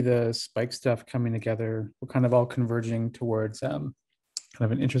excited to see the spike stuff coming together. We're kind of all converging towards kind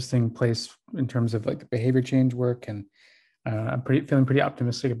of an interesting place in terms of like the behavior change work, and I'm feeling pretty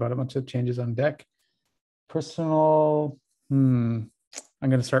optimistic about a bunch of changes on deck. Personal, I'm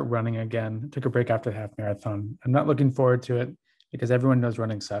going to start running again. I took a break after the half marathon. I'm not looking forward to it because everyone knows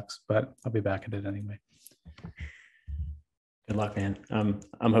running sucks, but I'll be back at it anyway. Good luck, man.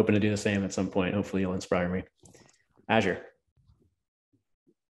 I'm hoping to do the same at some point. Hopefully you'll inspire me. Azure.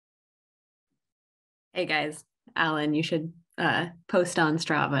 Hey guys, Alan, you should post on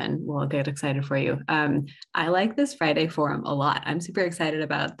Strava and we'll get excited for you. I like this Friday forum a lot. I'm super excited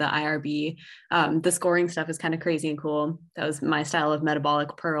about the IRB. The scoring stuff is kind of crazy and cool. That was my style of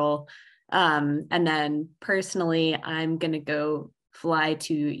metabolic pearl. And then personally, I'm going to go fly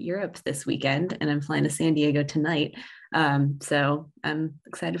to Europe this weekend, and I'm flying to San Diego tonight. So I'm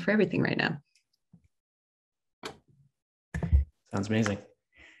excited for everything right now. Sounds amazing.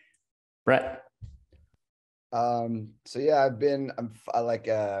 Brett. So yeah, I like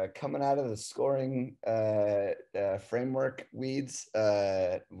coming out of the scoring framework weeds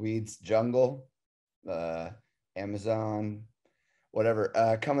jungle, Amazon,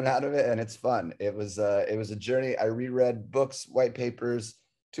 whatever, coming out of it, and it's fun. It was a journey. I reread books, white papers,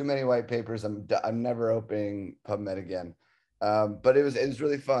 too many white papers. I'm never opening PubMed again. But it was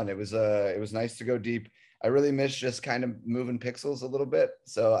really fun. It was nice to go deep. I really miss just kind of moving pixels a little bit.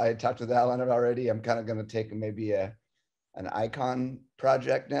 So I talked with Alan already. I'm kind of going to take maybe an icon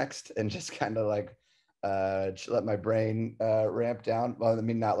project next and just kind of like let my brain ramp down. Well, I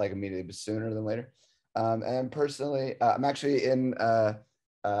mean, not like immediately, but sooner than later. And personally, I'm actually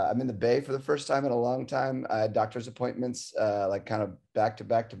I'm in the Bay for the first time in a long time. I had doctor's appointments, like kind of back to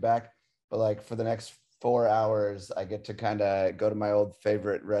back to back. But like for the next 4 hours, I get to kind of go to my old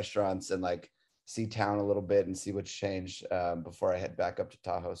favorite restaurants and like see town a little bit and see what's changed before I head back up to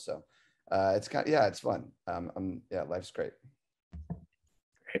Tahoe. So it's it's fun. Life's great.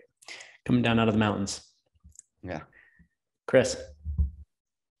 Great. Coming down out of the mountains. Yeah. Chris.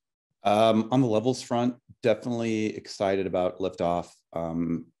 On the levels front, definitely excited about liftoff,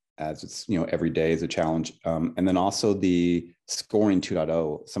 as it's, every day is a challenge. And then also the scoring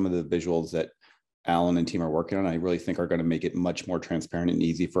 2.0, some of the visuals that Alan and team are working on, I really think are going to make it much more transparent and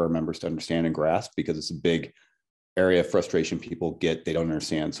easy for our members to understand and grasp, because it's a big area of frustration people get, they don't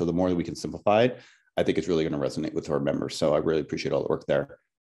understand. So the more that we can simplify it, I think it's really going to resonate with our members. So I really appreciate all the work there.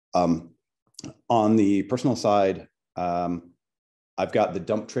 On the personal side, I've got the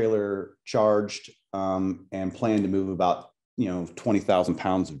dump trailer charged and plan to move about 20,000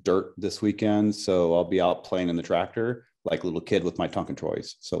 pounds of dirt this weekend. So I'll be out playing in the tractor like a little kid with my Tonkin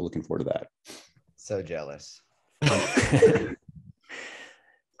toys. So looking forward to that. So jealous.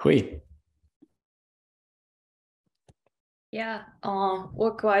 Hui. Yeah,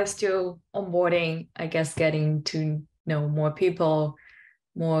 work-wise, still onboarding, I guess, getting to know more people,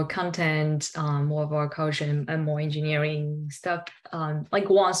 more content, more of our culture and more engineering stuff. Like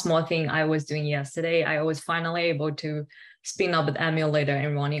one small thing I was doing yesterday, I was finally able to spin up an emulator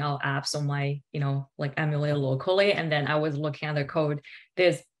and running our apps on my, like emulator locally. And then I was looking at the code.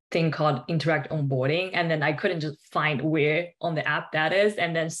 There's thing called interact onboarding, and then I couldn't just find where on the app that is,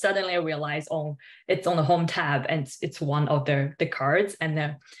 and then suddenly I realized it's on the home tab and it's one of the cards. And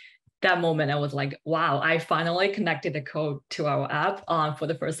then that moment I was like, wow, I finally connected the code to our app for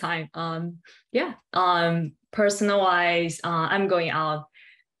the first time. Personal wise, I'm going out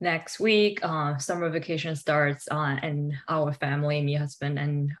next week. Summer vacation starts, and our family, me, husband,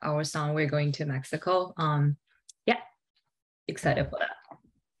 and our son, we're going to Mexico. Excited for that.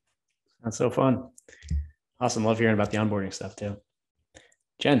 That's so fun. Awesome. Love hearing about the onboarding stuff too.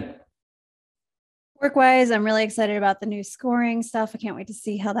 Jen. Work-wise, I'm really excited about the new scoring stuff. I can't wait to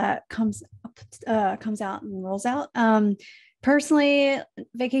see how that comes out and rolls out. Personally,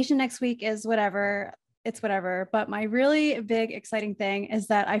 vacation next week is whatever. It's whatever. But my really big, exciting thing is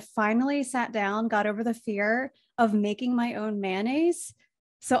that I finally sat down, got over the fear of making my own mayonnaise.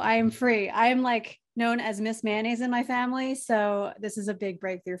 So I am free. I'm like known as Miss Mayonnaise in my family. So this is a big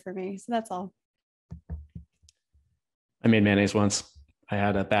breakthrough for me. So that's all. I made mayonnaise once. I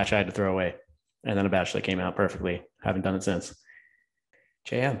had a batch I had to throw away, and then a batch that came out perfectly. Haven't done it since.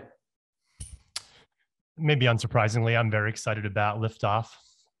 JM. Maybe unsurprisingly, I'm very excited about liftoff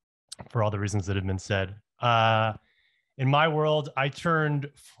for all the reasons that have been said. In my world, I turned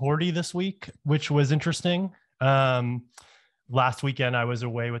 40 this week, which was interesting. Last weekend, I was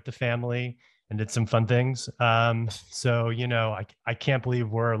away with the family and did some fun things. So, I can't believe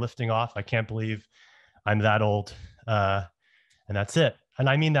we're lifting off. I can't believe I'm that old. And that's it. And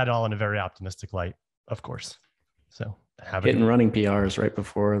I mean that all in a very optimistic light, of course. So hitting running PRs right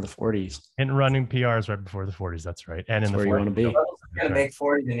before the 40s. Hitting running PRs right before the 40s. That's right. And that's in the where 40s. You want to be. You're going to make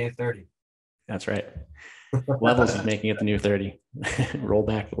 40 the new 30. That's right. Levels is making it the new 30. Roll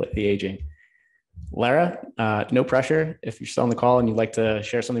back the aging. Lara, no pressure. If you're still on the call and you'd like to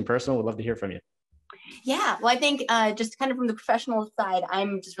share something personal, we'd love to hear from you. Yeah, well, I think just kind of from the professional side,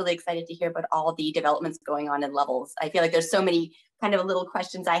 I'm just really excited to hear about all the developments going on in levels. I feel like there's so many kind of little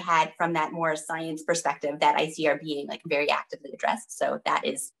questions I had from that more science perspective that I see are being like very actively addressed. So that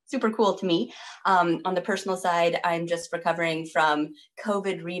is super cool to me. On the personal side, I'm just recovering from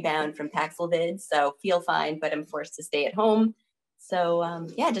COVID rebound from Paxlovid. So feel fine, but I'm forced to stay at home. So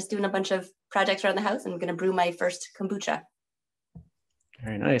just doing a bunch of projects around the house. I'm going to brew my first kombucha.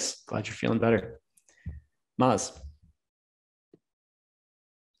 Very nice. Glad you're feeling better. Maz.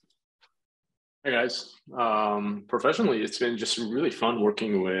 Hey guys. Professionally, it's been just really fun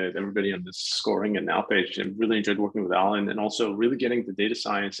working with everybody on this scoring and now page, and really enjoyed working with Alan, and also really getting the data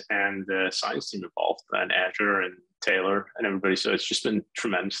science and the science team involved, and Azure and Taylor and everybody. So it's just been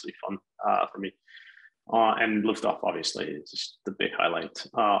tremendously fun for me. And liftoff, obviously, is just the big highlight.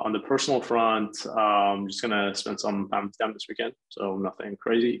 On the personal front, I'm just gonna spend some time with them this weekend. So nothing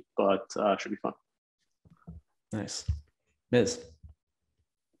crazy, but should be fun. Nice. Miz.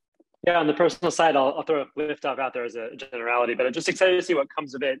 Yeah, on the personal side, I'll throw liftoff out there as a generality, but I'm just excited to see what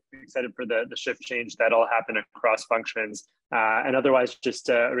comes of it. Excited for the shift change that'll happen across functions. And otherwise, just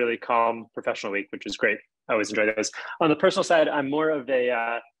a really calm professional week, which is great. I always enjoy those. On the personal side, I'm more of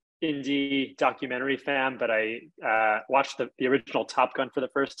a indie documentary fan, but I watched the original Top Gun for the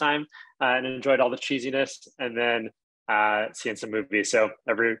first time and enjoyed all the cheesiness, and then seeing some movies. So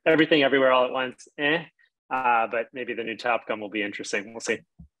everything everywhere all at once, but maybe the new Top Gun will be interesting. We'll see.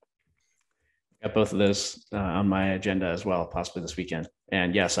 Got both of those on my agenda as well, possibly this weekend.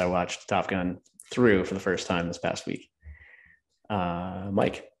 And yes, I watched Top Gun through for the first time this past week.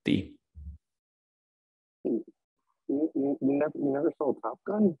 Mike, D. You never saw Top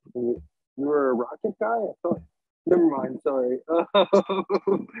Gun? You were a rocket guy? I thought Never mind. Sorry.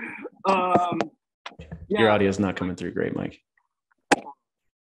 Your audio is not coming through great, Mike.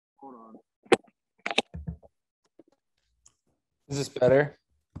 Hold on. Is this better?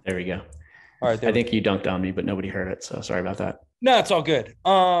 There we go. All right. I think you dunked on me, but nobody heard it. So sorry about that. No, it's all good.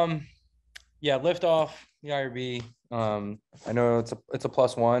 Yeah, lift off the IRB. I know it's a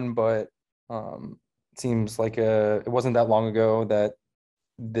 +1, but it seems like it wasn't that long ago that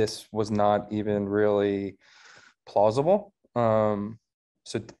this was not even really plausible. So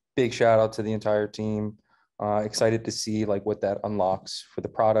big shout out to the entire team. Excited to see like what that unlocks for the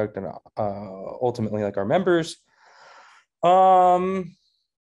product and ultimately like our members.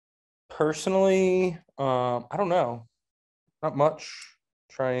 Personally, I don't know, not much.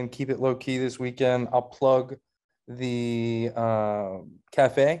 Try and keep it low key this weekend. I'll plug the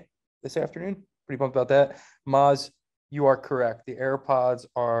cafe this afternoon. Pretty pumped about that. Maz, you are correct. The AirPods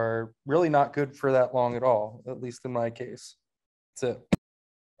are really not good for that long at all, at least in my case. That's it.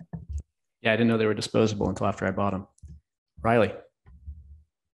 Yeah, I didn't know they were disposable until after I bought them. Riley.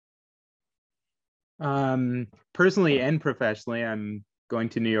 Personally and professionally, I'm going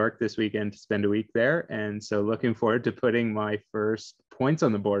to New York this weekend to spend a week there. And so looking forward to putting my first points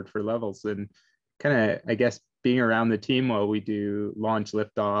on the board for levels and kind of, I guess, being around the team while we do launch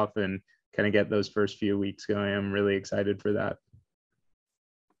liftoff and kind of get those first few weeks going. I'm really excited for that.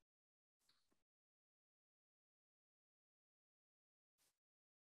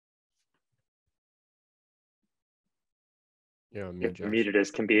 Yeah, muted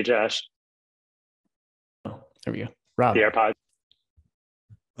as can be, Josh. Oh, there we go. Rob. The AirPods.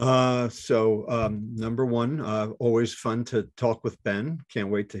 Number one, always fun to talk with Ben. Can't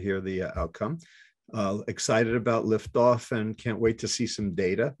wait to hear the outcome. Excited about liftoff and can't wait to see some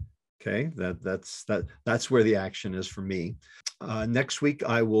data. Okay, that's where the action is for me. Next week,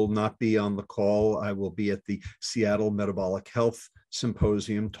 I will not be on the call. I will be at the Seattle Metabolic Health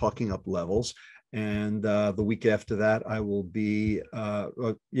Symposium talking up levels. And the week after that, I will be,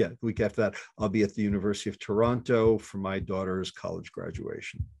 the week after that, I'll be at the University of Toronto for my daughter's college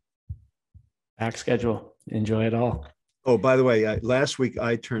graduation. Back schedule. Enjoy it all. Oh, by the way, last week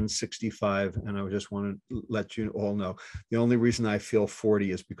I turned 65, and I just want to let you all know, the only reason I feel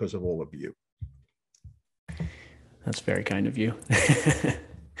 40 is because of all of you. That's very kind of you.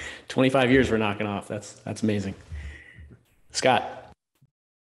 25 years we're knocking off. That's amazing. Scott.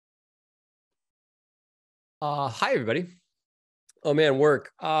 Hi, everybody. Oh, man,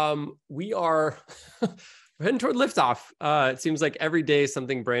 work. We are we're heading toward liftoff. It seems like every day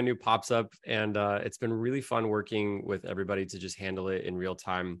something brand new pops up, and it's been really fun working with everybody to just handle it in real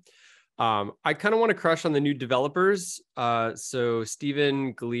time. I kind of want to crush on the new developers. So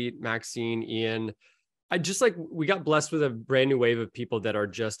Stephen, Galit, Maxine, Ian, we got blessed with a brand new wave of people that are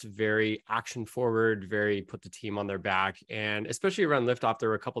just very action forward, very put the team on their back. And especially around liftoff, there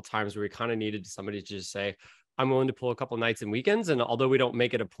were a couple times where we kind of needed somebody to just say, I'm willing to pull a couple nights and weekends. And although we don't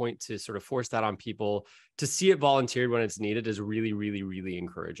make it a point to sort of force that on people, to see it volunteered when it's needed is really, really, really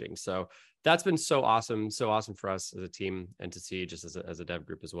encouraging. So that's been so awesome for us as a team and to see just as a dev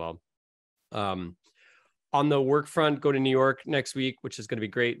group as well. On the work front, go to New York next week, which is going to be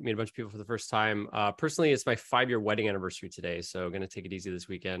great. Meet a bunch of people for the first time. Personally, it's my 5-year wedding anniversary today, so going to take it easy this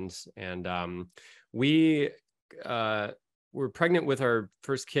weekend. And we were pregnant with our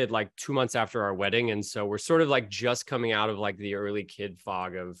first kid like 2 months after our wedding, and so we're sort of like just coming out of like the early kid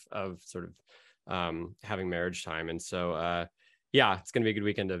fog of sort of having marriage time. And so yeah, it's going to be a good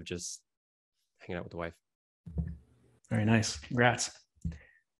weekend of just hanging out with the wife. Very nice. Congrats,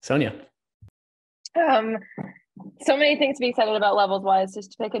 Sonia. So many things to be excited about levels wise.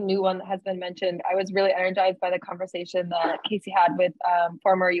 Just to pick a new one that has been mentioned, I was really energized by the conversation that Casey had with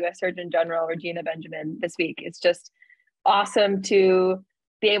former U.S. Surgeon General Regina Benjamin this week. It's just awesome to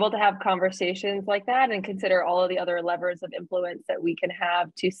be able to have conversations like that and consider all of the other levers of influence that we can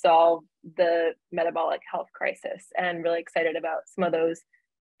have to solve the metabolic health crisis, and really excited about some of those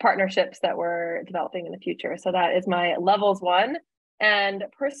partnerships that we're developing in the future. So that is my levels one. And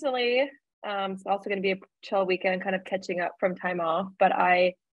personally, it's also going to be a chill weekend, kind of catching up from time off, but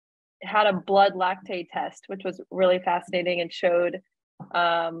I had a blood lactate test, which was really fascinating and showed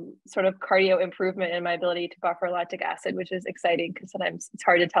sort of cardio improvement in my ability to buffer lactic acid, which is exciting because sometimes it's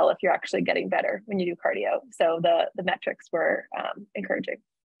hard to tell if you're actually getting better when you do cardio. So the metrics were encouraging.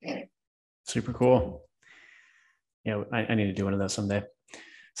 Super cool. Yeah, I need to do one of those someday.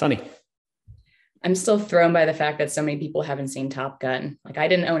 Sunny. I'm still thrown by the fact that so many people haven't seen Top Gun. Like, I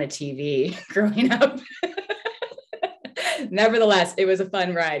didn't own a TV growing up. Nevertheless, it was a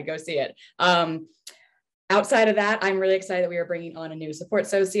fun ride. Go see it. outside of that, I'm really excited that we are bringing on a new support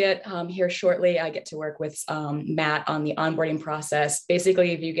associate here shortly. I get to work with Matt on the onboarding process.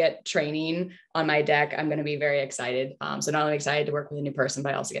 Basically, if you get training on my deck, I'm going to be very excited. So not only excited to work with a new person,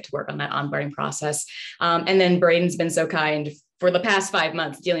 but I also get to work on that onboarding process. And then Braden's been so kind for the past 5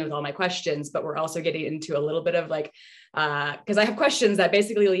 months dealing with all my questions, but we're also getting into a little bit of like, because I have questions that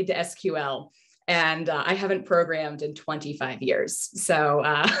basically lead to SQL. And I haven't programmed in 25 years. So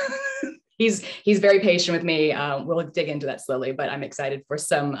he's very patient with me. We'll dig into that slowly, but I'm excited for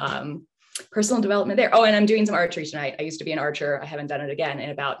some personal development there. Oh, and I'm doing some archery tonight. I used to be an archer. I haven't done it again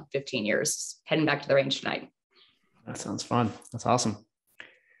in about 15 years. Heading back to the range tonight. That sounds fun. That's awesome.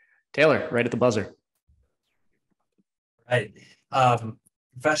 Taylor, right at the buzzer. Right.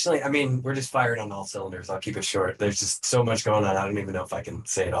 Professionally, I mean, we're just firing on all cylinders. I'll keep it short. There's just so much going on. I don't even know if I can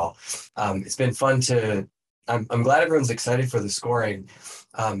say it all. It's been fun to. I'm glad everyone's excited for the scoring.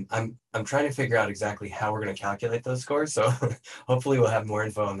 I'm trying to figure out exactly how we're going to calculate those scores. So hopefully we'll have more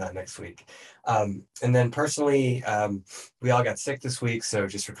info on that next week. And then personally, we all got sick this week, so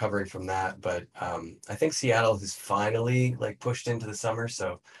just recovering from that. But I think Seattle has finally like pushed into the summer,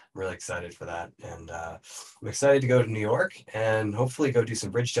 so I'm really excited for that. And I'm excited to go to New York and hopefully go do some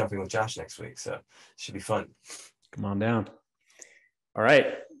bridge jumping with Josh next week. So it should be fun. Come on down. All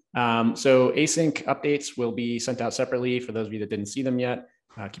right. So async updates will be sent out separately for those of you that didn't see them yet.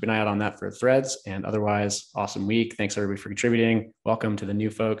 Keep an eye out on that for threads. And otherwise, awesome week. Thanks everybody for contributing. Welcome to the new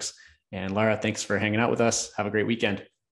folks. And Lara, thanks for hanging out with us. Have a great weekend.